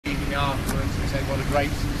me afterwards and said what a great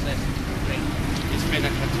success it's been. It's been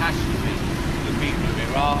a catastrophe for the people of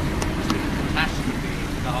Iraq, it's been a catastrophe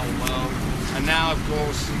for the whole world, and now of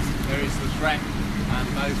course there is the threat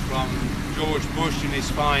both from George Bush in his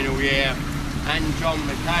final year and John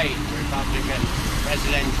McCain, the Republican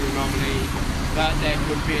presidential nominee, that there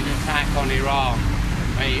could be an attack on Iran.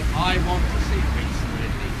 I want to see peace in the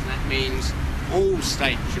Middle East, and that means all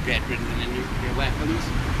states should get rid of their nuclear weapons,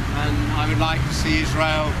 and I would like to see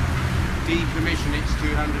Israel decommission its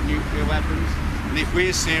 200 nuclear weapons, and if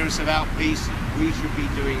we're serious about peace, we should be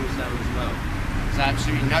doing so as well. There's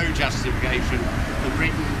absolutely no justification for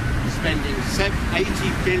Britain spending £80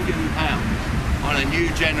 billion on a new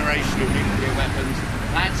generation of nuclear weapons.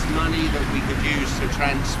 That's money that we could use to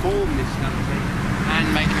transform this country and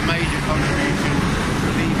make a major contribution to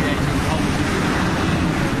alleviating poverty.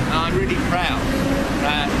 And I'm really proud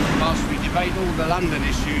that whilst we debate all the London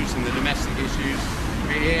issues and the domestic issues,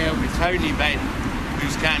 we're here with Tony Benn,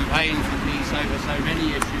 who's campaigned for peace over so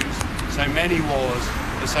many issues, so many wars,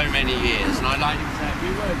 for so many years. And I'd like him to say a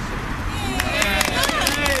few words to him.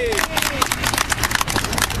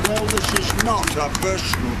 Well, this is not a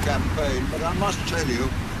personal campaign, but I must tell you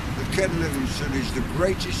that Ken Livingstone is the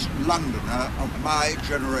greatest Londoner of my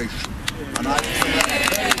generation. And I feel that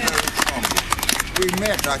very, very strongly. We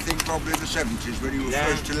met, I think, probably in the 70s when you were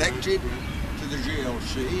first elected to the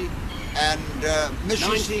GLC. And Mrs.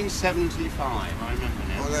 1975, I remember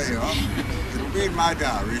now. Well, there you are. It'll be in my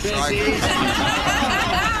diary, so I can.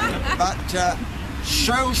 But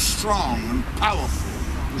so strong and powerful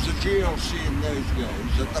was the GLC in those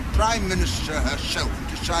days that the Prime Minister herself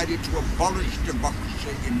decided to abolish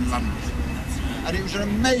democracy in London. And it was an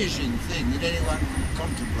amazing thing that anyone could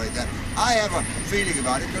contemplate that. I have a feeling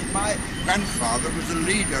about it because my grandfather was the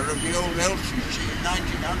leader of the old LCC in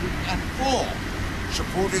 1904.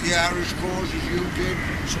 Supported the Irish cause as you did,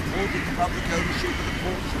 supported the public ownership of the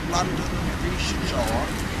ports of London and peace and so on.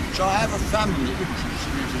 So I have a family interest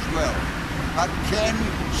in it as well. But Ken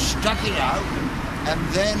stuck it out and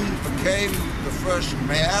then became the first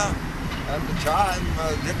mayor. At the time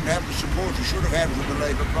didn't have the support he should have had from the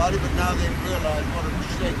Labour Party, but now they've realised what a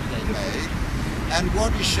mistake they made. And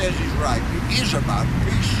what he says is right. It is about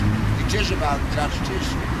peace, it is about justice,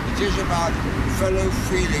 it is about fellow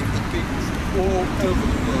feeling with people from all over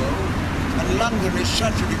the world. And London is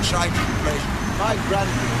such an exciting place. My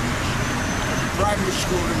granddaughter at primary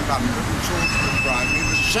school in London, Salisbury Primary,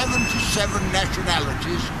 with 77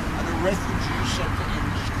 nationalities and a refugee centre in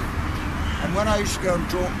the school. And when I used to go and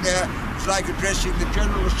talk there, it was like addressing the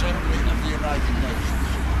General Assembly of the United Nations.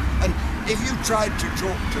 And if you tried to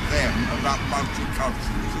talk to them about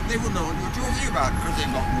multiculturalism, they would know what you were talking about, because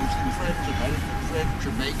they've got Muslim friends, American friends,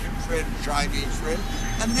 Jamaican friends, Chinese friends,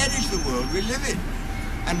 and that is the world we live in.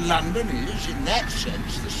 And London is, in that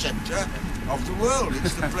sense, the centre of the world.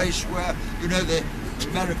 It's the place where, you know, the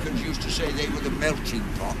Americans used to say they were the melting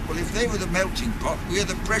pot. Well, if they were the melting pot, we're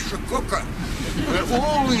the pressure cooker, where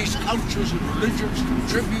all these cultures and religions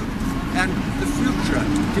contribute, and the future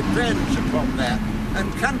depends upon that. And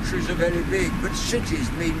countries are very big, but cities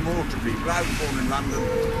mean more to people. I was born in London,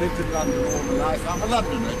 lived in London all my life. I'm a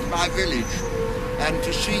Londoner, it's my village. And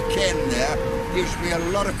to see Ken there gives me a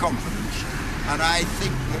lot of confidence. And I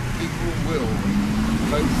think that people will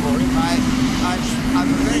vote for him. I'm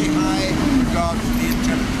a very high regard for the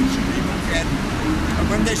intelligence of people, Ken. And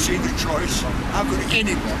when they see the choice, how could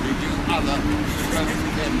anybody do other than vote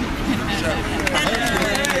for Ken? So,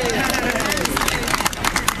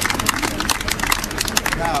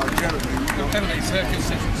 now, Jeremy, Emily, circus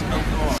sessions.